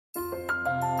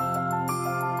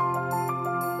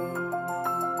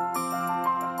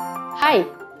Hi,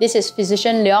 this is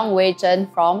Physician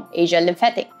Leong from Asia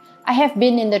Lymphatic. I have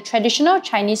been in the traditional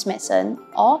Chinese medicine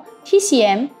or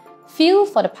TCM field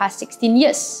for the past 16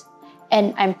 years,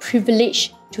 and I'm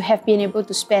privileged to have been able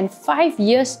to spend 5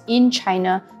 years in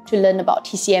China to learn about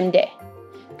TCM there.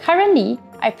 Currently,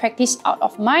 I practice out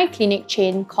of my clinic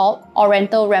chain called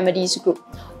Oriental Remedies Group.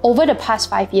 Over the past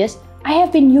 5 years, I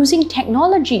have been using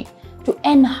technology to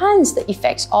enhance the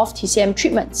effects of TCM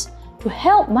treatments to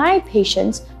help my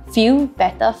patients feel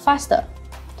better faster.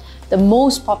 The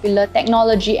most popular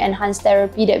technology-enhanced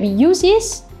therapy that we use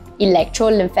is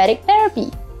Electro-Lymphatic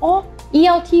Therapy, or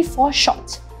ELT for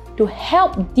short, to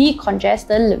help decongest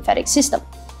the lymphatic system.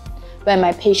 When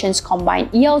my patients combine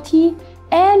ELT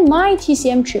and my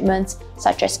TCM treatments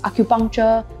such as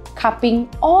acupuncture, cupping,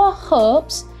 or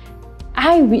herbs,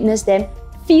 I witness them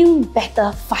feel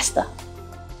better faster.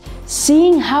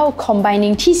 Seeing how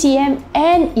combining TCM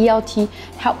and ELT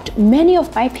helped many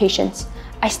of my patients,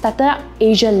 I started up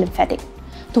Asia Lymphatic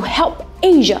to help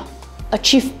Asia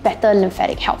achieve better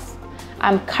lymphatic health.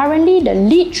 I'm currently the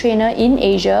lead trainer in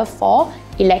Asia for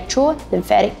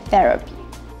Electro-Lymphatic Therapy.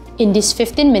 In these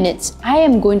 15 minutes, I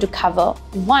am going to cover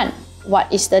 1.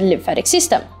 What is the lymphatic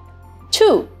system?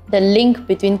 2. The link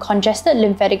between congested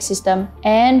lymphatic system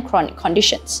and chronic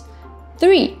conditions.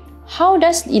 3. How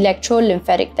does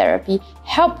electro-lymphatic therapy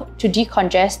help to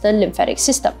decongest the lymphatic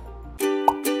system?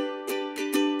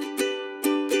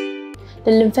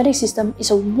 The lymphatic system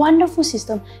is a wonderful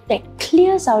system that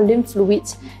clears our lymph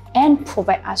fluids and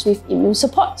provides us with immune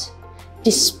support.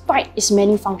 Despite its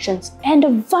many functions and the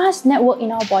vast network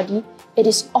in our body, it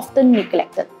is often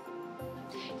neglected.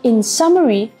 In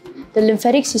summary, the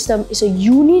lymphatic system is a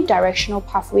unidirectional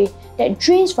pathway that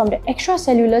drains from the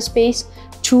extracellular space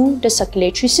to the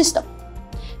circulatory system.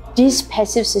 This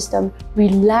passive system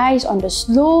relies on the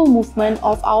slow movement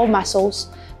of our muscles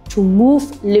to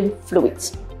move lymph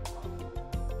fluids.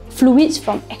 Fluids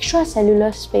from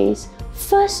extracellular space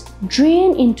first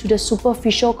drain into the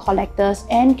superficial collectors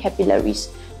and capillaries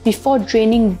before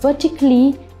draining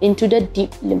vertically into the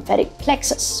deep lymphatic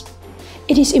plexus.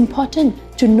 It is important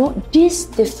to note this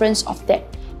difference of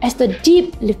depth, as the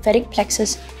deep lymphatic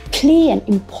plexus play an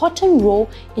important role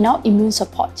in our immune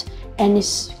support and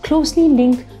is closely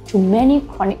linked to many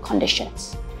chronic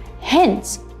conditions.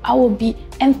 Hence, I will be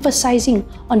emphasizing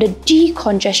on the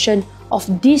decongestion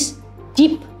of these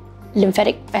deep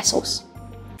lymphatic vessels.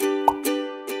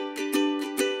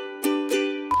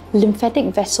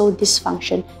 Lymphatic vessel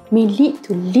dysfunction may lead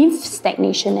to lymph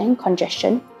stagnation and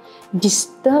congestion,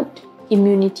 disturbed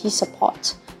immunity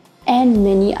support, and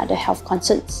many other health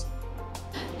concerns.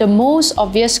 The most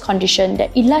obvious condition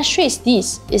that illustrates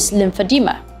this is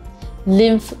lymphedema.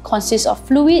 Lymph consists of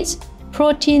fluids,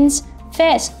 proteins,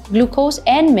 fats, glucose,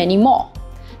 and many more.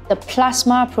 The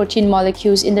plasma protein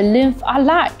molecules in the lymph are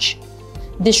large.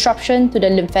 Disruption to the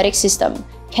lymphatic system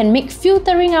can make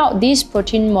filtering out these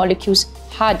protein molecules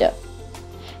harder.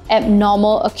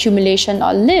 Abnormal accumulation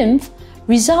of lymph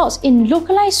results in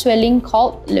localized swelling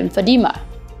called lymphedema.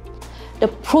 The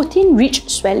protein-rich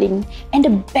swelling and the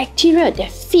bacteria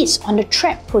that feeds on the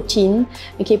trapped protein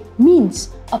means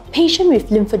a patient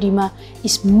with lymphedema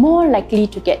is more likely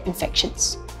to get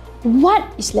infections. What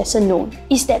is lesser known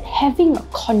is that having a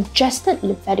congested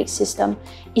lymphatic system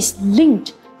is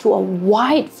linked to a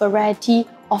wide variety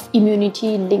of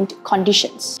immunity-linked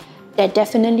conditions. There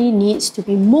definitely needs to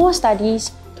be more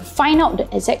studies to find out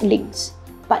the exact links.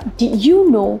 But did you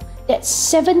know that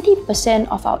 70%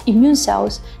 of our immune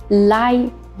cells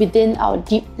lie within our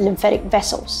deep lymphatic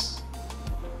vessels?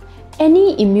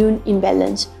 Any immune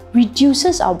imbalance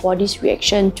reduces our body's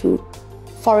reaction to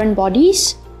foreign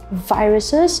bodies,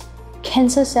 viruses,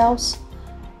 cancer cells.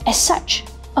 As such,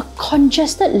 a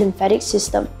congested lymphatic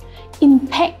system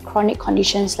impacts chronic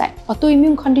conditions like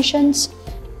autoimmune conditions,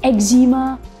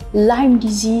 eczema, Lyme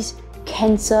disease,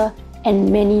 cancer, and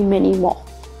many more.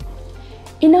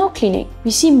 In our clinic, we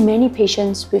see many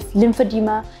patients with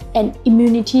lymphedema and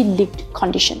immunity-linked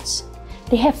conditions.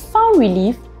 They have found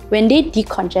relief when they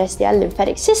decongest their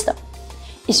lymphatic system.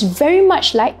 It's very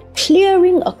much like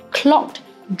clearing a clogged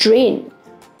drain.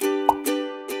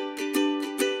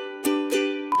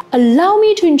 Allow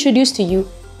me to introduce to you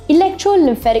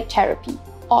Electro-Lymphatic Therapy,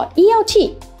 or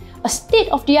ELT, a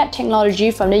state-of-the-art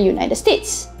technology from the United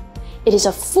States. It is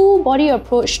a full-body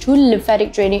approach to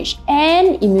lymphatic drainage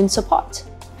and immune support.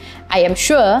 I am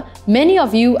sure many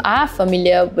of you are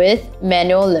familiar with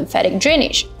manual lymphatic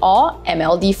drainage, or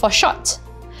MLD for short.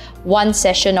 One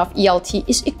session of ELT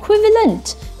is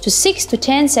equivalent to 6 to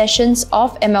 10 sessions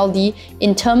of MLD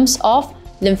in terms of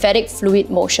lymphatic fluid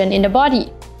motion in the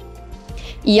body.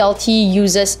 ELT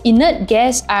uses inert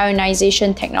gas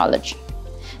ionization technology.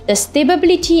 The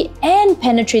stability and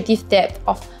penetrative depth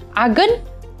of argon,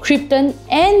 krypton,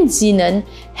 and xenon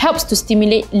helps to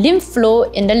stimulate lymph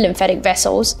flow in the lymphatic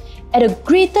vessels at a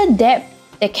greater depth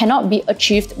that cannot be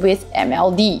achieved with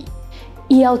MLD.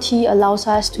 ELT allows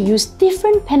us to use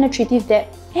different penetrative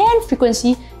depth and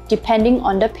frequency depending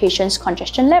on the patient's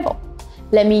congestion level.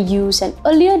 Let me use an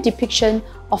earlier depiction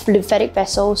of lymphatic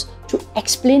vessels to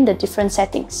explain the different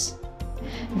settings.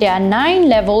 There are 9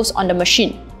 levels on the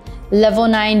machine, level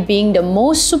 9 being the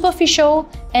most superficial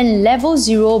and level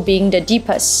 0 being the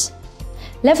deepest.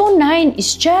 Level 9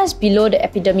 is just below the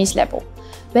epidermis level,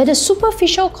 where the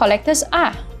superficial collectors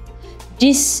are.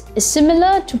 This is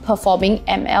similar to performing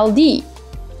MLD.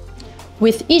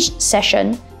 With each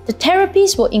session, the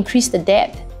therapies will increase the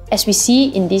depth, as we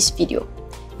see in this video.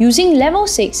 Using level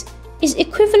 6 is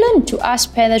equivalent to us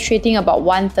penetrating about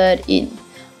 1/3 in,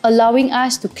 allowing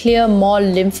us to clear more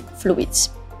lymph fluids.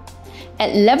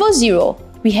 At level 0,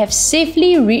 we have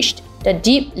safely reached the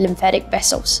deep lymphatic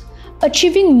vessels,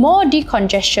 achieving more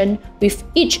decongestion with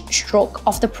each stroke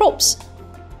of the probes.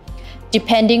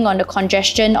 Depending on the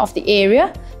congestion of the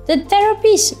area, the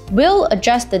therapies will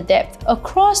adjust the depth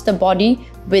across the body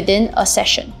within a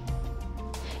session.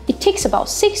 It takes about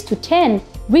 6 to 10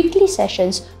 weekly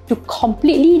sessions to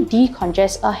completely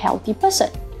decongest a healthy person,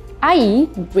 i.e.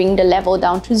 bring the level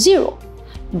down to 0.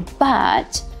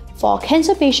 But for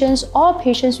cancer patients or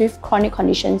patients with chronic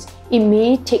conditions, it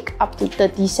may take up to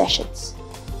 30 sessions.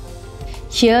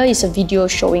 Here is a video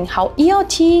showing how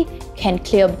ELT can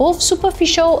clear both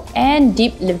superficial and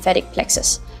deep lymphatic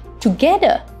plexus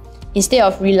together instead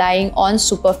of relying on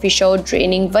superficial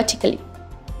draining vertically.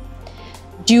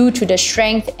 Due to the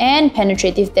strength and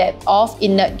penetrative depth of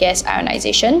inert gas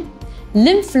ionization,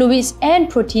 lymph fluids and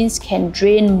proteins can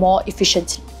drain more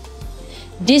efficiently.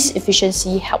 This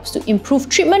efficiency helps to improve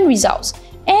treatment results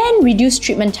and reduce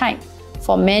treatment time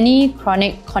for many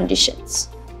chronic conditions.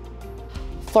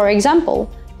 For example,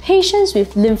 patients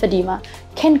with lymphedema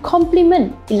can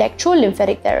complement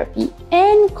electro-lymphatic therapy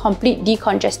and complete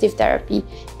decongestive therapy,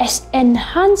 as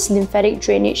enhanced lymphatic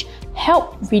drainage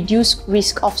help reduce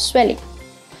risk of swelling.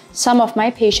 Some of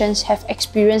my patients have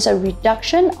experienced a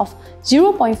reduction of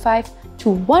 0.5 to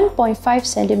 1.5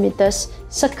 centimeters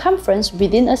circumference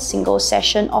within a single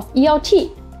session of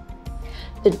ELT.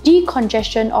 The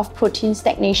decongestion of protein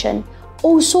stagnation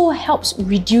also helps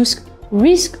reduce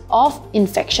risk of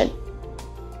infection.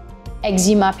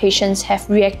 Eczema patients have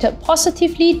reacted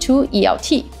positively to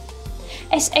ELT.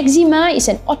 As eczema is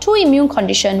an autoimmune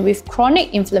condition with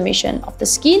chronic inflammation of the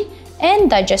skin and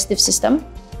digestive system,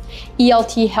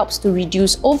 ELT helps to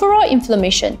reduce overall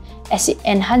inflammation as it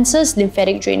enhances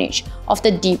lymphatic drainage of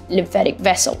the deep lymphatic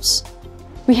vessels.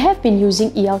 We have been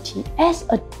using ELT as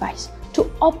a device to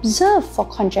observe for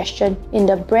congestion in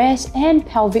the breast and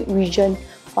pelvic region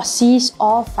for cysts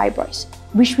or fibroids,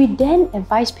 which we then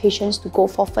advise patients to go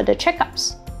for further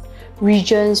checkups.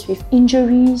 Regions with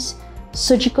injuries,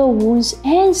 surgical wounds,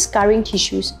 and scarring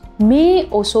tissues may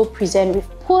also present with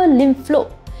poor lymph flow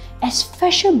as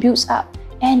pressure builds up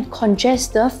and congests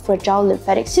the fragile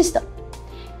lymphatic system.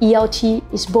 ELT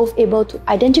is both able to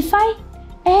identify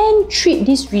and treat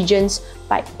these regions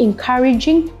by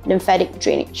encouraging lymphatic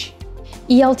drainage.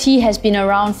 ELT has been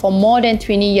around for more than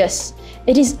 20 years.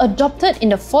 It is adopted in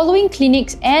the following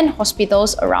clinics and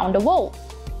hospitals around the world.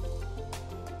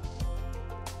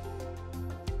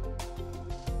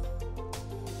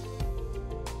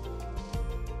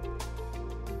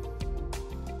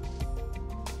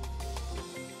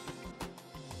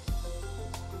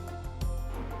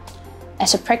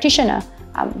 As a practitioner,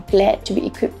 I'm glad to be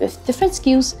equipped with different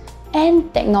skills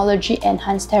and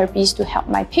technology-enhanced therapies to help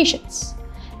my patients.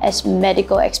 As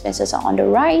medical expenses are on the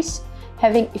rise,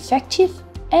 having effective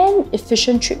and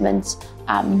efficient treatments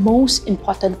are most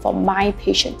important for my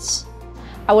patients.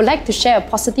 I would like to share a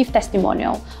positive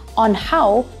testimonial on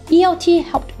how ELT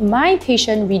helped my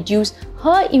patient reduce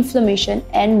her inflammation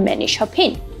and manage her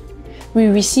pain. We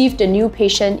received a new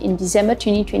patient in December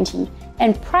 2020,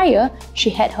 and prior,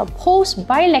 she had her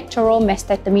post-bilateral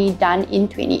mastectomy done in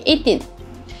 2018.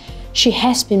 She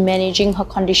has been managing her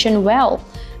condition well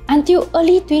until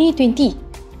early 2020,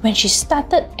 when she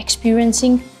started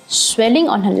experiencing swelling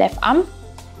on her left arm,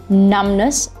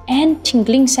 numbness, and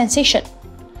tingling sensation.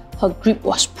 Her grip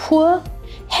was poor,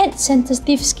 had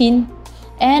sensitive skin,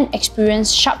 and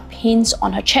experienced sharp pains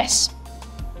on her chest.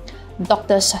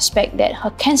 Doctors suspect that her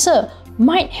cancer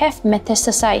might have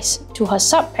metastasized to her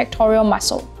subpectoral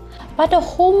muscle, but the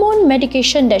hormone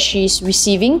medication that she is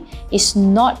receiving is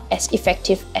not as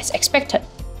effective as expected.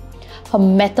 Her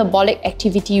metabolic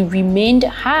activity remained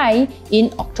high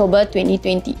in October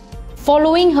 2020.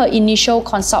 Following her initial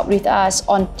consult with us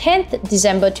on 10th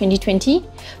December 2020,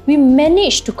 we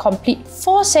managed to complete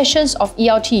 4 sessions of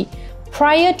ELT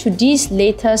prior to this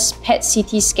latest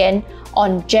PET-CT scan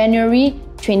on January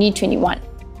 2021.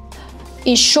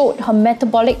 It showed her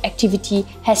metabolic activity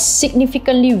has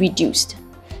significantly reduced.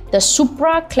 The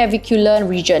supraclavicular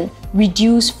region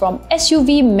reduced from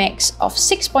SUV max of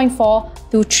 6.4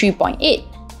 to 3.8.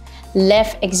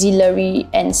 Left axillary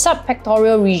and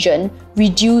subpectoral region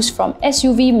reduced from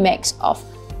SUV max of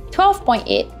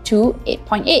 12.8 to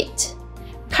 8.8.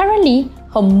 Currently,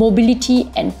 her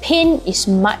mobility and pain is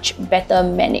much better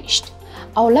managed.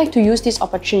 I would like to use this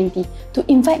opportunity to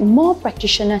invite more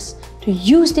practitioners to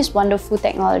use this wonderful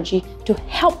technology to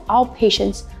help our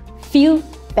patients feel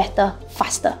better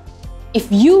faster. If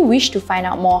you wish to find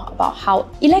out more about how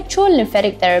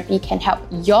electro-lymphatic therapy can help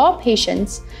your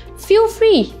patients, feel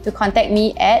free to contact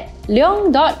me at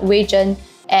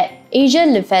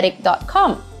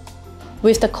leong.weijen@asianlymphatic.com.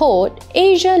 With the code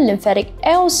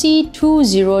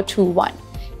AsiaLymphaticLC2021,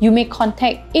 you may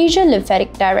contact Asia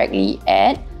Lymphatic directly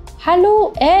at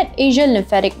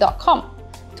hello@asialymphatic.com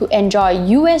to enjoy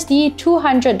USD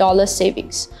 $200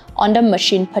 savings on the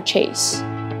machine purchase.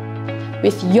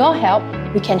 With your help,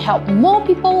 we can help more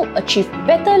people achieve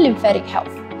better lymphatic health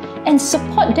and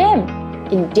support them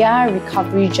in their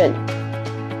recovery journey.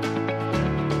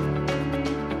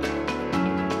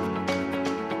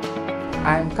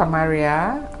 I'm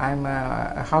Kamaria. I'm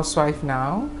a housewife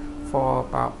now for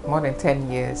about more than 10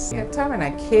 years. At the time when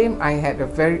I came, I've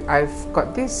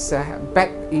got this back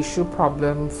issue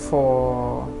problem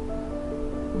for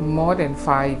more than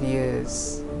 5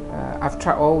 years. I've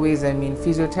tried always,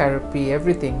 physiotherapy,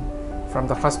 everything from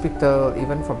the hospital,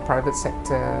 even from private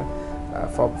sector,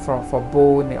 for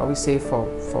bone, they always say for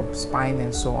spine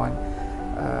and so on.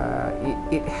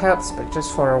 It helps, but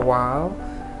just for a while.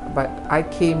 But I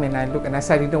came and I looked and I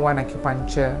said I didn't want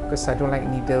acupuncture because I don't like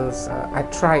needles. I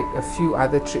tried a few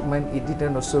other treatments, it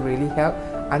didn't also really help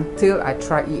until I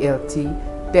tried ELT.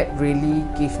 That really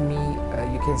gave me,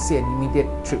 you can say, an immediate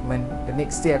treatment. The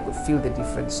next day I could feel the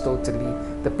difference totally.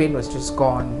 The pain was just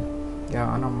gone,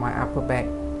 on my upper back.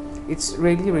 It's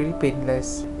really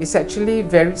painless. It's actually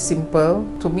very simple.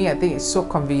 To me, I think it's so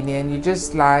convenient. You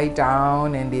just lie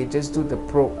down and they just do the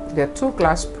probe. There are 2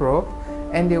 glass probes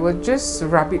and they will just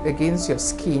rub it against your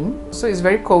skin. So it's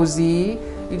very cozy.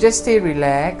 You just stay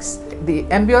relaxed. The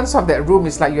ambience of that room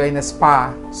is like you're in a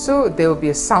spa. So there will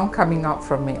be a sound coming out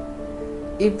from it.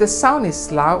 If the sound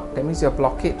is loud, that means your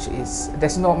blockage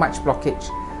there's not much blockage.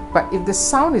 But if the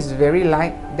sound is very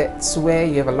light, that's where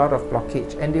you have a lot of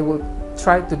blockage, and they will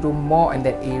try to do more in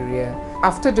that area.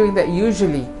 After doing that,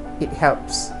 usually it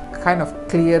helps kind of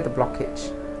clear the blockage.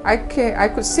 I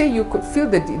could say you could feel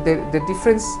the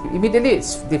difference immediately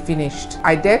they finished.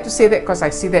 I dare to say that because I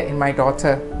see that in my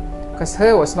daughter, because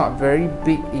her was not a very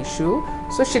big issue,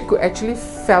 so she could actually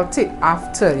felt it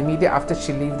immediately after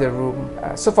she leave the room.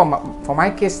 So for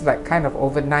my case, like kind of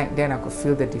overnight, then I could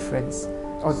feel the difference.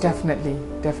 Oh, definitely.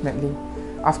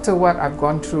 After what I've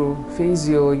gone through,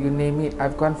 physio, you name it,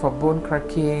 I've gone for bone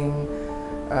cracking.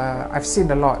 I've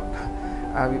seen a lot.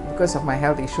 Because of my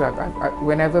health issue,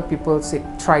 whenever people say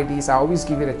try this, I always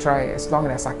give it a try as long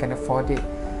as I can afford it.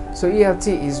 So ELT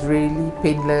is really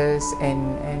painless,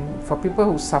 and for people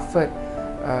who suffered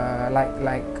like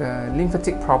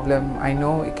lymphatic problem, I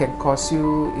know it can cause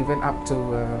you even up to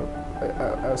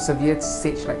a severe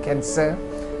stage like cancer.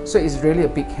 So it's really a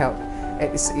big help.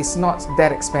 It's not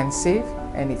that expensive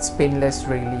and it's painless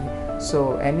really.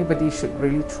 So anybody should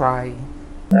really try.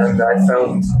 And I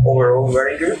felt overall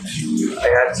very good. I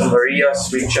had some areas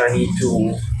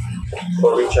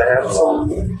for which I have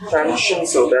some tension,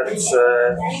 so that's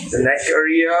the neck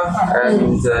area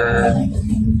and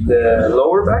the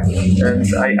lower back, and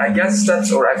I guess I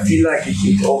feel like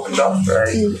it opened up,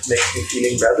 it makes me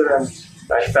feeling better, and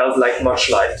I felt like much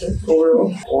lighter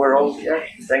overall. Yeah,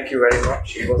 thank you very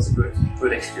much. It was a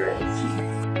good experience.